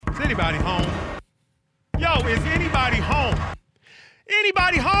anybody home? Yo, is anybody home?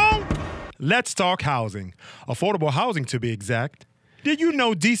 Anybody home? Let's talk housing. Affordable housing, to be exact. Did you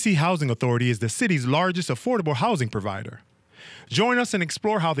know DC Housing Authority is the city's largest affordable housing provider? Join us and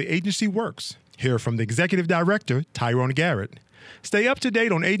explore how the agency works. Hear from the Executive Director, Director Garrett. Stay up to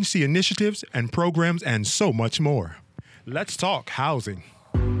date on agency initiatives and programs and so much more. Let's talk housing.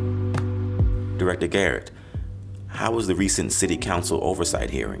 Director Garrett, how was the recent City Council Oversight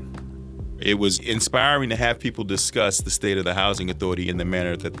hearing? It was inspiring to have people discuss the state of the Housing Authority in the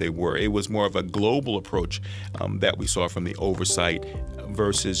manner that they were. It was more of a global approach that we saw from the oversight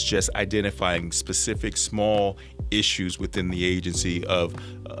versus just identifying specific small issues within the agency of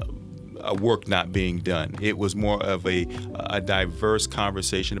work not being done. It was more of a diverse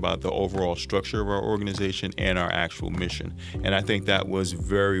conversation about the overall structure of our organization and our actual mission. And I think that was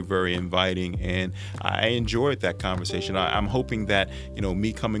very, very inviting, and I enjoyed that conversation. I'm hoping that,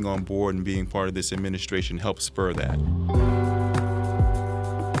 me coming on board and being part of this administration helps spur that.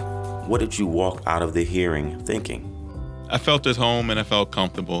 What did you walk out of the hearing thinking? I felt at home and I felt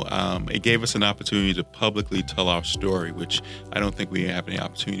comfortable. It gave us an opportunity to publicly tell our story, which I don't think we have any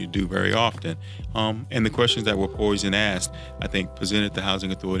opportunity to do very often. And the questions that were poised and asked, I think, presented the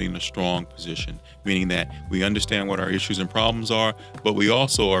Housing Authority in a strong position, meaning that we understand what our issues and problems are, but we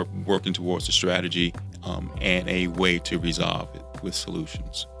also are working towards a strategy and a way to resolve it with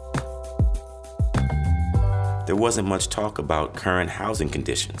solutions. There wasn't much talk about current housing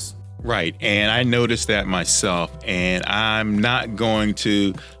conditions. Right, and I noticed that myself, and I'm not going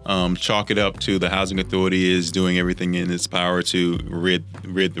to chalk it up to the Housing Authority is doing everything in its power to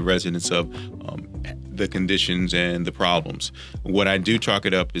rid the residents of the conditions and the problems. What I do chalk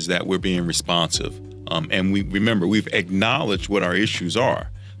it up is that we're being responsive, and we've acknowledged what our issues are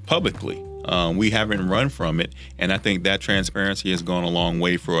publicly. We haven't run from it, and I think that transparency has gone a long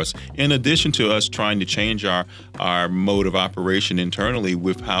way for us. In addition to us trying to change our mode of operation internally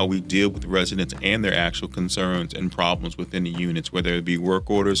with how we deal with residents and their actual concerns and problems within the units, whether it be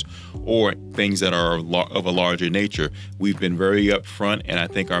work orders or things that are of a larger nature. We've been very upfront, and I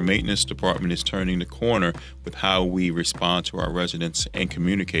think our maintenance department is turning the corner with how we respond to our residents and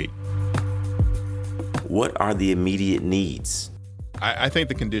communicate. What are the immediate needs? I think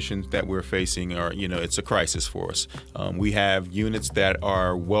the conditions that we're facing are, it's a crisis for us. We have units that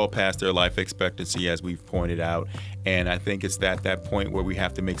are well past their life expectancy, as we've pointed out, and I think it's at that point where we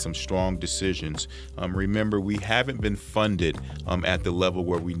have to make some strong decisions. Remember, we haven't been funded at the level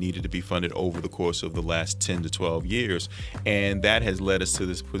where we needed to be funded over the course of the last 10 to 12 years, and that has led us to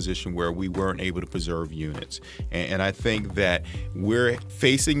this position where we weren't able to preserve units. And I think that we're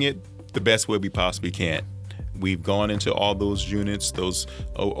facing it the best way we possibly can. We've gone into all those units, those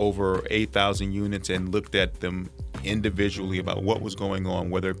over 8,000 units, and looked at them individually about what was going on,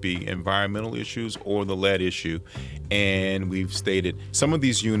 whether it be environmental issues or the lead issue. And we've stated some of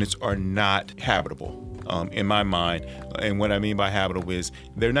these units are not habitable. In my mind, and what I mean by habitable is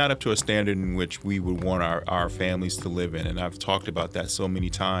they're not up to a standard in which we would want our families to live in. And I've talked about that so many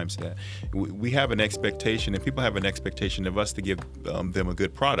times that we have an expectation, and people have an expectation of us to give them a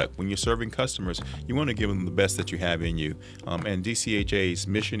good product. When you're serving customers, you want to give them the best that you have in you. And DCHA's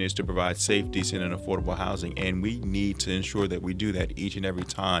mission is to provide safe, decent, and affordable housing, and we need to ensure that we do that each and every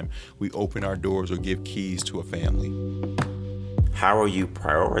time we open our doors or give keys to a family. How are you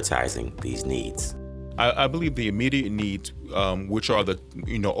prioritizing these needs? I believe the immediate needs, which are the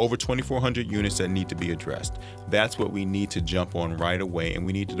over 2,400 units that need to be addressed. That's what we need to jump on right away, and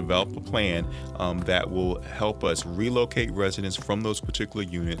we need to develop a plan that will help us relocate residents from those particular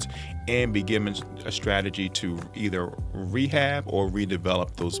units and begin a strategy to either rehab or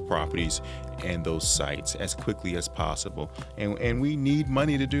redevelop those properties and those sites as quickly as possible. And we need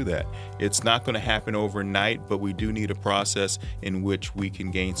money to do that. It's not going to happen overnight, but we do need a process in which we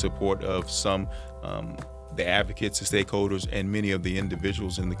can gain support of some the advocates, the stakeholders, and many of the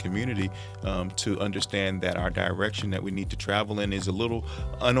individuals in the community to understand that our direction that we need to travel in is a little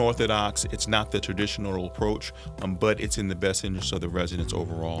unorthodox. It's not the traditional approach, but it's in the best interest of the residents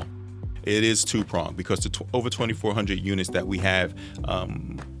overall. It is two-pronged because the over 2,400 units that we have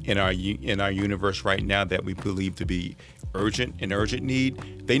in our universe right now that we believe to be urgent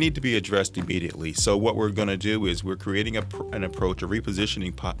need, they need to be addressed immediately. So what we're going to do is we're creating an approach, a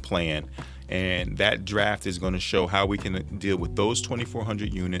repositioning plan, and that draft is going to show how we can deal with those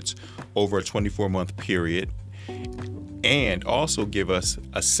 2,400 units over a 24-month period, and also give us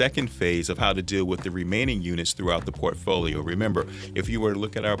a second phase of how to deal with the remaining units throughout the portfolio. Remember, if you were to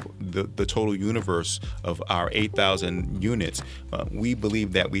look at the total universe of our 8,000 units, we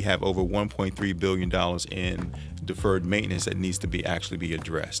believe that we have over $1.3 billion in deferred maintenance that needs to be actually be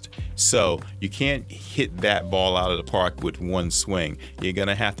addressed. So you can't hit that ball out of the park with one swing. You're going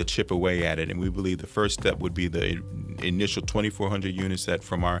to have to chip away at it. And we believe the first step would be the initial 2,400 units that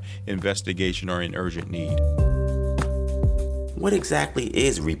from our investigation are in urgent need. What exactly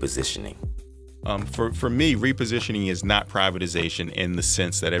is repositioning? For me, repositioning is not privatization in the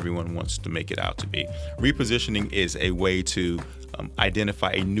sense that everyone wants to make it out to be. Repositioning is a way to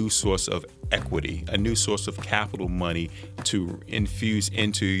identify a new source of equity, a new source of capital money to infuse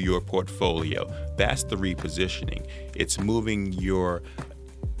into your portfolio. That's the repositioning. It's moving your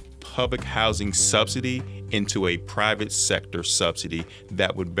public housing subsidy into a private sector subsidy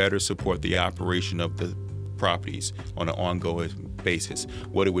that would better support the operation of the properties on an ongoing basis.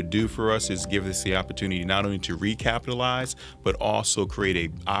 What it would do for us is give us the opportunity not only to recapitalize, but also create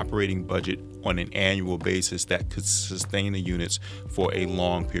an operating budget on an annual basis that could sustain the units for a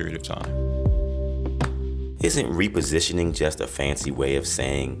long period of time. Isn't repositioning just a fancy way of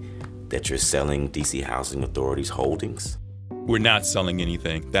saying that you're selling DC Housing Authority's holdings? We're not selling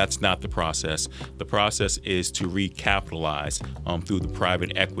anything. That's not the process. The process is to recapitalize through the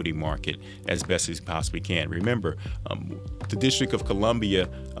private equity market as best as possibly can. Remember, the District of Columbia,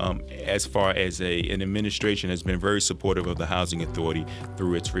 as far as an administration, has been very supportive of the Housing Authority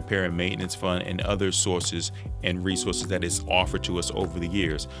through its repair and maintenance fund and other sources and resources that it's offered to us over the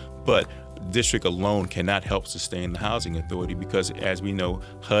years. But district alone cannot help sustain the Housing Authority because, as we know,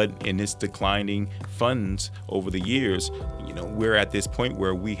 HUD and its declining funds over the years, we're at this point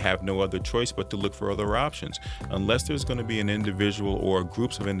where we have no other choice but to look for other options. Unless there's going to be an individual or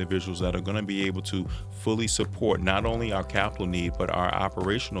groups of individuals that are going to be able to fully support not only our capital need but our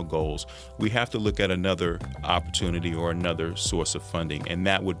operational goals, we have to look at another opportunity or another source of funding, and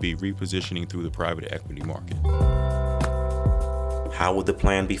that would be repositioning through the private equity market. How would the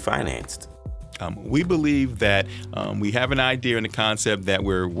plan be financed? We believe that we have an idea and a concept that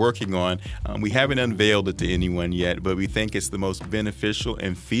we're working on. We haven't unveiled it to anyone yet, but we think it's the most beneficial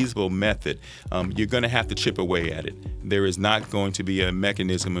and feasible method. You're going to have to chip away at it. There is not going to be a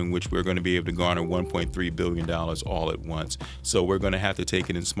mechanism in which we're going to be able to garner $1.3 billion all at once. So we're going to have to take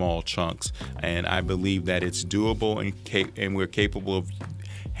it in small chunks. And I believe that it's doable and we're capable of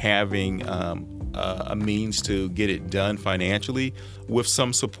having a means to get it done financially with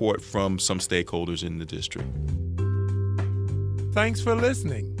some support from some stakeholders in the district. Thanks for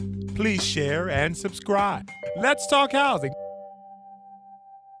listening. Please share and subscribe. Let's Talk Housing.